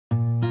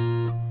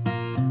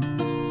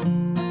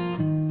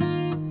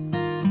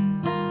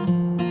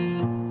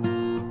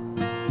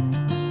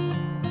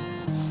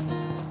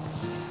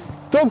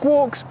Dog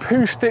walks,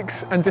 poo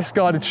sticks and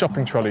discarded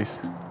shopping trolleys.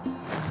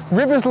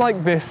 Rivers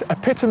like this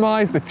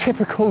epitomise the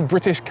typical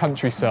British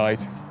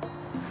countryside.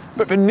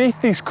 But beneath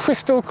these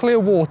crystal clear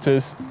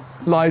waters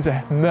lies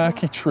a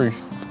murky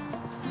truth.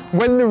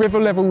 When the river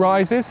level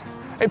rises,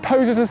 it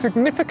poses a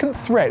significant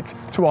threat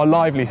to our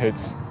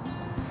livelihoods.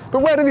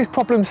 But where do these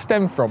problems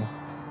stem from?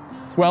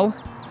 Well,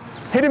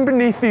 hidden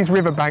beneath these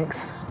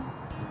riverbanks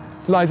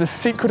lies a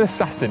secret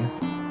assassin.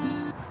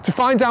 To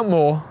find out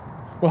more,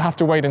 we'll have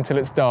to wait until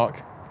it's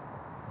dark.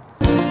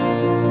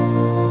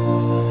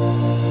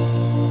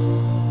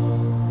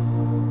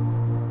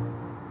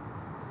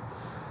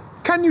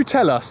 Can you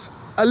tell us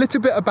a little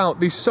bit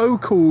about these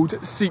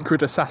so-called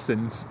secret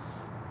assassins?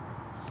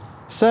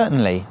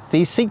 Certainly.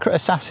 These secret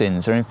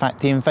assassins are in fact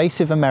the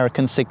invasive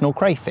American signal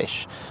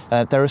crayfish.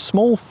 They're a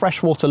small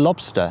freshwater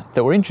lobster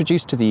that were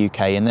introduced to the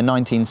UK in the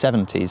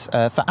 1970s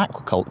for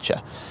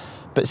aquaculture.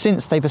 But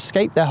since they've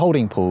escaped their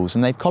holding pools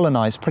and they've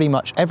colonised pretty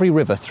much every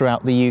river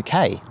throughout the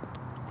UK.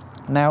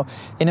 Now,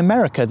 in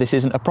America this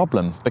isn't a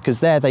problem because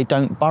there they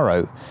don't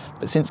burrow.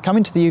 But since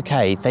coming to the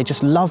UK, they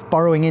just love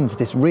burrowing into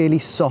this really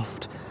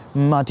soft,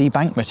 muddy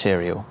bank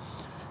material.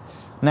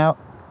 Now,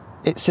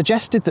 it's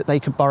suggested that they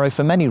could burrow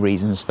for many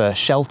reasons, for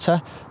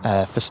shelter,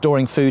 for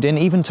storing food in,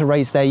 even to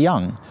raise their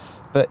young.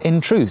 But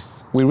in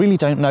truth, we really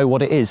don't know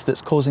what it is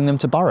that's causing them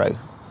to burrow.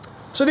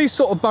 So these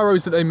sort of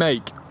burrows that they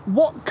make,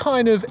 what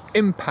kind of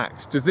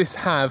impact does this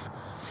have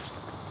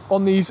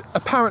on these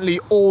apparently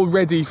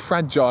already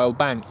fragile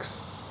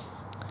banks?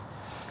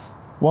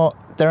 Well,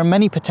 there are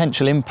many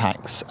potential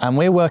impacts, and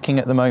we're working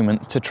at the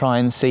moment to try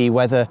and see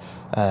whether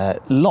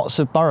lots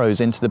of burrows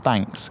into the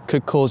banks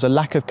could cause a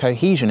lack of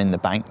cohesion in the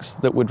banks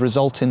that would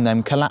result in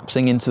them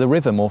collapsing into the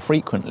river more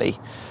frequently.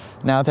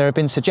 Now, there have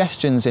been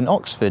suggestions in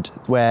Oxford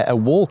where a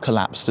wall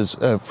collapsed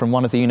from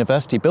one of the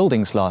university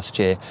buildings last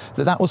year,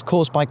 that was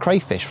caused by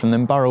crayfish from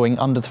them burrowing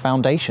under the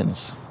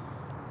foundations.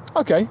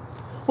 Okay,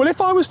 well, if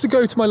I was to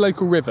go to my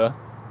local river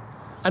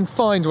and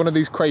find one of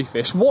these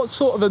crayfish, what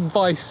sort of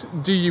advice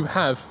do you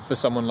have for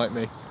someone like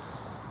me?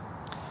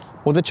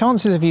 Well, the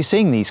chances of you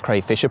seeing these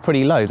crayfish are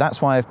pretty low.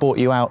 That's why I've brought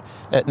you out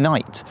at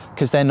night,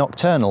 because they're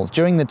nocturnal.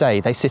 During the day,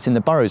 they sit in the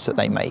burrows that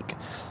they make.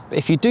 But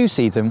if you do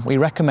see them, we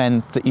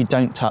recommend that you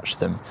don't touch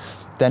them.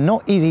 They're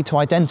not easy to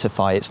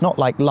identify. It's not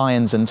like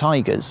lions and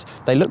tigers.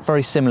 They look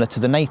very similar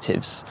to the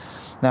natives.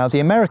 Now, the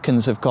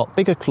Americans have got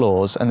bigger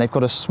claws and they've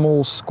got a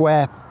small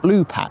square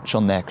blue patch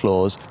on their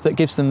claws that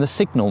gives them the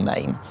signal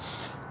name.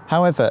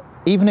 However,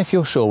 even if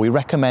you're sure, we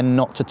recommend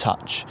not to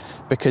touch,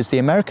 because the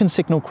American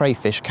signal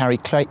crayfish carry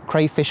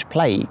crayfish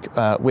plague,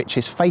 which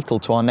is fatal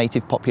to our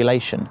native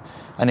population.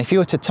 And if you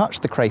were to touch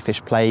the crayfish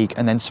plague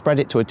and then spread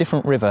it to a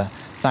different river,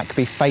 that could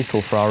be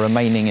fatal for our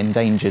remaining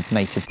endangered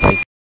native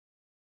crayfish.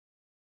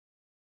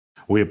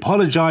 We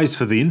apologise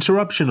for the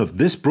interruption of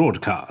this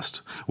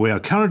broadcast. We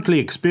are currently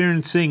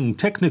experiencing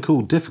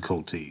technical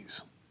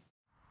difficulties.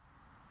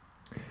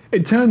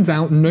 It turns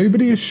out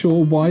nobody is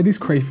sure why these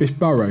crayfish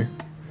burrow.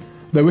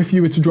 Though if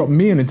you were to drop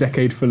me in a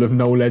decade full of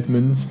Noel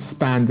Edmonds,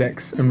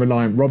 spandex and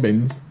Reliant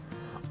Robins,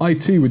 I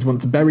too would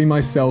want to bury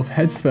myself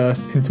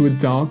headfirst into a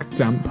dark,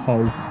 damp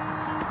hole.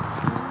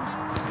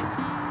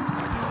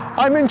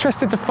 I'm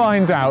interested to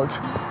find out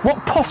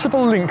what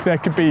possible link there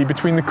could be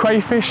between the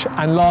crayfish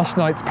and last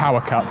night's power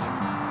cut.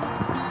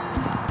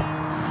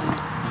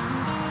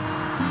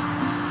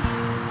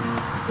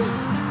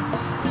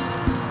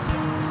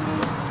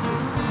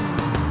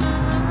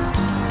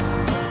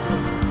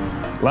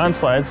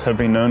 Landslides have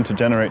been known to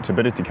generate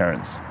turbidity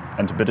currents,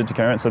 and turbidity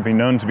currents have been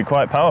known to be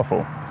quite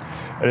powerful.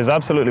 It is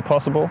absolutely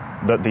possible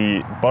that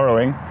the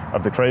burrowing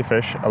of the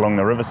crayfish along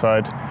the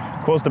riverside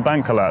caused a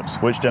bank collapse,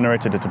 which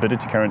generated a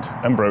turbidity current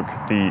and broke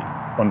the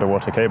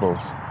underwater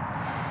cables.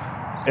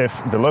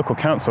 If the local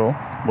council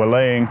were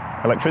laying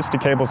electricity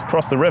cables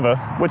across the river,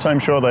 which I'm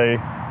sure they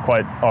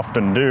quite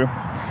often do,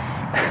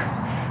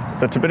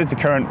 the turbidity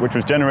current which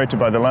was generated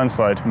by the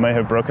landslide may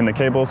have broken the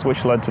cables,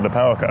 which led to the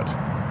power cut.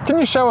 Can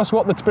you show us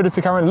what the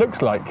turbidity current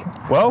looks like?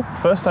 Well,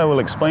 first I will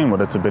explain what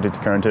a turbidity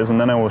current is, and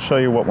then I will show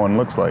you what one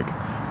looks like.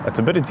 A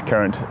turbidity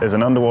current is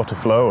an underwater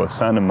flow of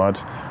sand and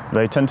mud.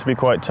 They tend to be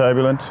quite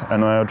turbulent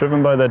and are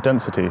driven by their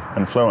density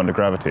and flow under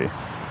gravity.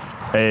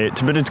 A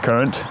turbidity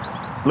current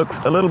looks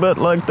a little bit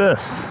like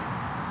this.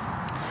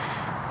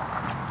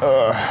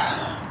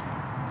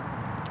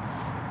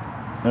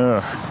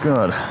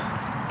 God.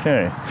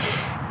 Okay,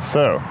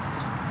 so.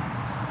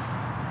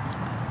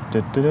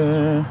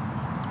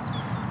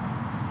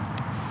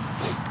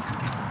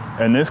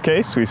 In this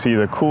case, we see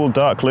the cool,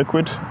 dark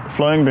liquid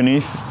flowing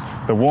beneath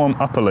the warm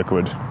upper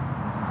liquid.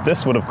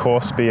 This would, of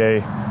course, be a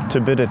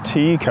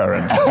turbidity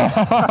current.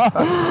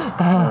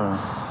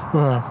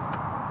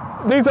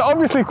 These are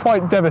obviously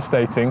quite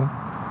devastating.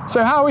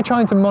 So how are we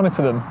trying to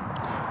monitor them?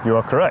 You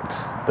are correct.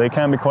 They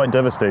can be quite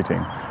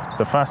devastating.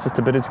 The fastest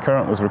turbidity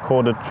current was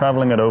recorded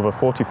traveling at over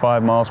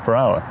 45 miles per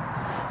hour.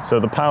 So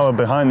the power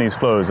behind these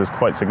flows is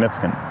quite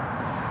significant.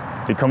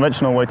 The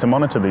conventional way to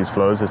monitor these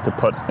flows is to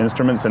put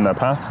instruments in their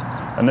path,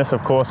 and this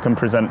of course can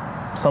present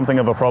something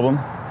of a problem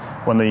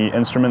when the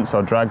instruments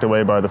are dragged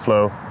away by the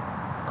flow,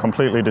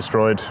 completely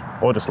destroyed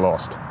or just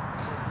lost.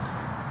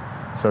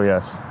 So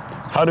yes,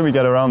 how do we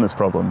get around this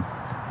problem?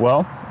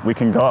 Well, we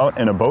can go out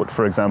in a boat,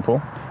 for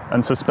example,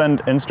 and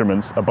suspend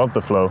instruments above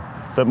the flow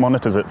that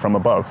monitors it from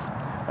above.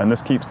 And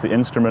this keeps the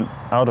instrument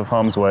out of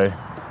harm's way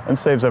and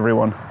saves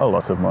everyone a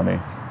lot of money.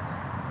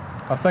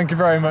 Well, thank you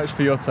very much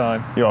for your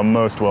time. You are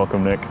most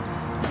welcome, Nick.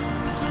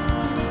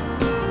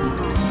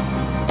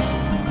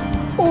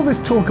 All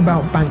this talk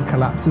about bank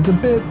collapse is a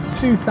bit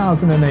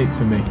 2008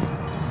 for me.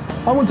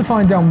 I want to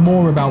find out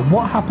more about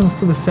what happens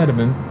to the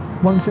sediment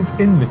once it's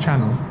in the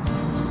channel.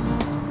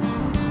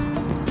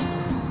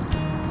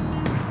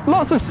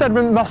 Lots of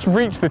sediment must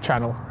reach the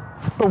channel,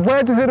 but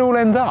where does it all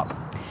end up?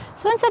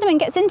 So when sediment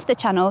gets into the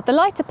channel, the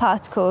lighter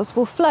particles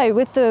will flow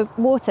with the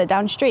water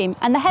downstream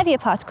and the heavier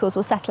particles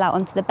will settle out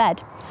onto the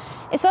bed.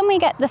 It's when we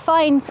get the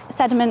fine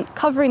sediment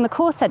covering the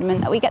coarse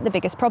sediment that we get the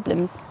biggest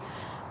problems.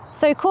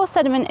 So coarse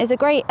sediment is a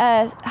great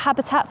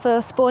habitat for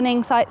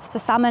spawning sites for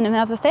salmon and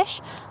other fish,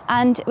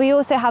 and we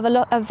also have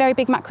a very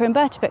big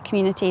macroinvertebrate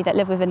community that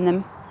live within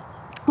them.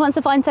 Once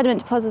the fine sediment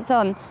deposits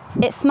on,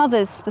 it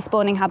smothers the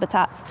spawning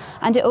habitats,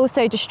 and it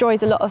also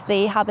destroys a lot of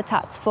the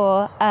habitats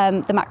for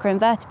the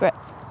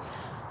macroinvertebrates.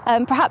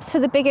 Perhaps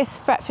the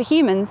biggest threat for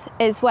humans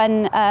is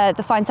when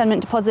the fine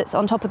sediment deposits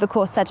on top of the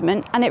coarse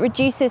sediment, and it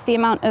reduces the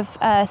amount of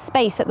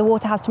space that the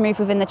water has to move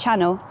within the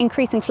channel,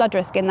 increasing flood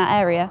risk in that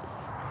area.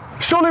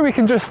 Surely we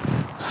can just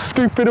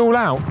scoop it all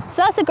out? So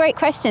that's a great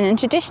question, and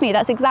traditionally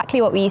that's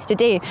exactly what we used to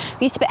do.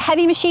 We used to put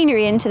heavy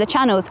machinery into the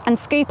channels and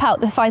scoop out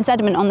the fine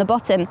sediment on the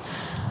bottom,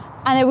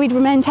 and we'd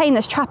maintain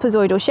this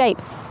trapezoidal shape.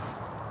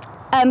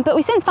 But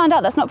we since found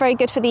out that's not very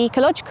good for the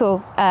ecological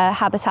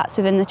habitats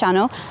within the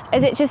channel,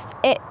 as it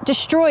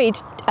destroyed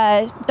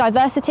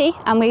diversity,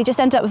 and we just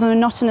ended up with a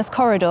monotonous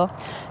corridor.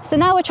 So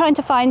now we're trying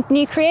to find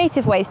new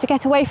creative ways to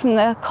get away from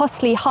the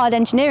costly hard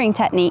engineering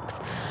techniques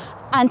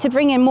and to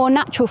bring in more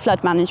natural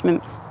flood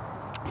management.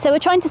 So we're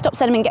trying to stop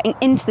sediment getting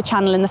into the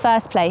channel in the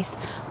first place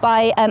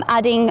by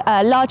adding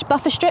large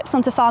buffer strips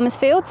onto farmers'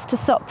 fields to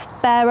stop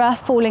their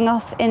falling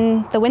off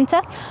in the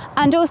winter,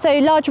 and also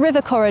large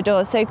river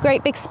corridors, so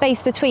great big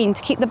space between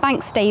to keep the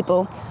banks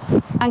stable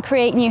and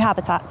create new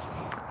habitats.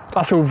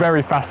 That's all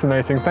very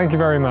fascinating, thank you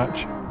very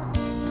much.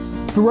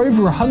 For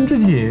over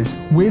 100 years,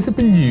 weirs have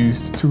been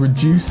used to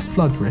reduce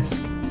flood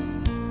risk.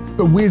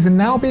 But weirs are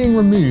now being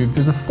removed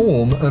as a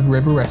form of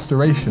river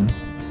restoration.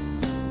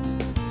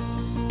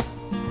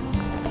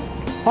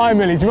 Hi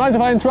Millie, do you mind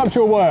if I interrupt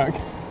your work?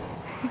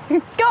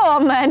 Go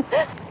on then.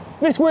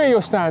 This weir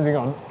you're standing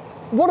on,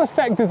 what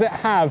effect does it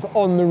have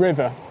on the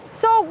river?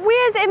 So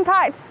weirs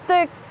impact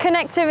the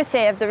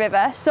connectivity of the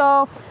river.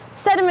 So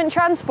sediment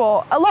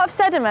transport, a lot of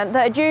sediment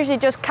that would usually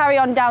just carry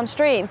on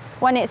downstream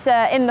when it's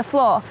in the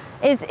flow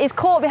is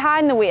caught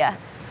behind the weir,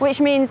 which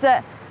means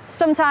that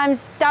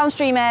sometimes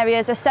downstream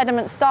areas are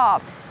sediment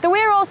starved. The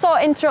weir also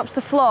interrupts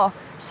the flow.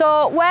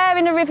 So where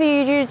in a river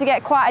you usually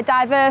get quite a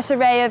diverse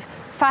array of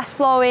fast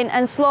flowing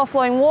and slow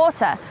flowing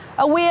water,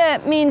 a weir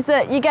means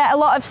that you get a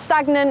lot of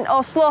stagnant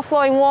or slow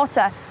flowing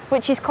water,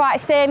 which is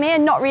quite samey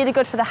and not really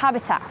good for the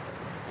habitat.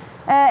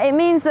 It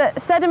means that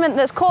sediment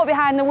that's caught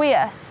behind the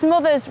weir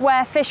smothers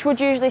where fish would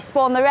usually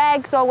spawn their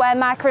eggs or where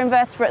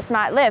microinvertebrates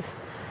might live.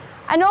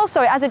 And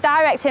also it has a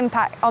direct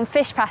impact on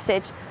fish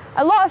passage.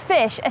 A lot of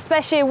fish,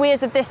 especially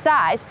weirs of this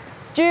size,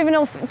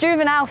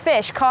 juvenile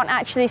fish can't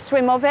actually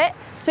swim of it,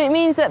 so it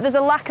means that there's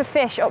a lack of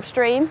fish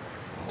upstream.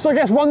 So I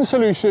guess one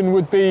solution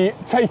would be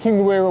taking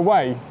the weir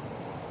away.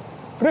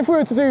 But if we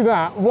were to do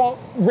that, what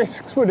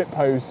risks would it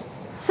pose?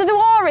 So there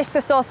are risks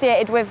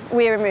associated with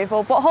weir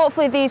removal, but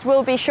hopefully these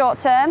will be short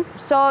term.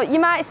 So you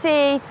might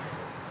see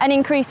an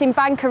increase in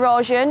bank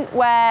erosion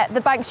where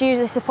the bank's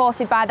usually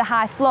supported by the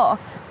high flow,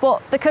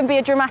 but there can be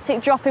a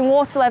dramatic drop in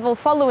water level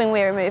following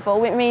weir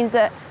removal, which means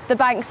that the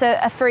banks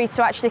are free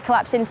to actually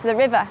collapse into the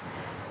river.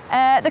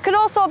 There could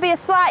also be a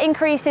slight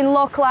increase in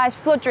localised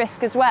flood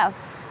risk as well.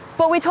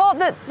 But we'd hope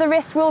that the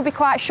risk will be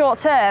quite short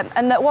term,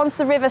 and that once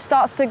the river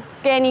starts to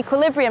gain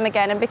equilibrium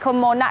again and become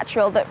more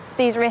natural, that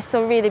these risks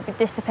will really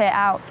dissipate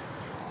out.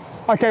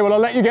 Okay, well I'll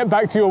let you get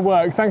back to your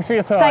work. Thanks for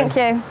your time. Thank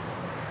you.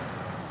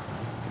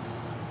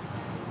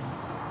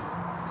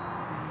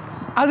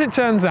 As it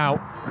turns out,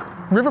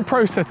 river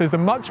processes are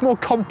much more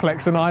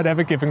complex than I'd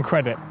ever given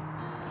credit.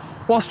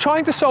 Whilst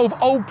trying to solve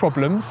old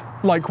problems,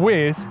 like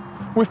weirs,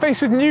 we're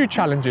faced with new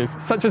challenges,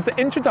 such as the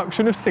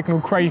introduction of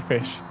signal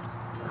crayfish.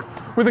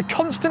 With a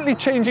constantly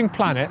changing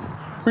planet,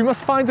 we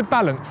must find a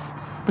balance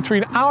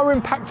between our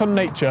impact on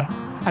nature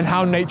and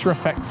how nature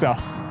affects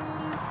us.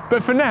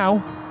 But for now,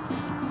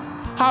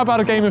 how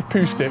about a game of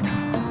poo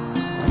sticks?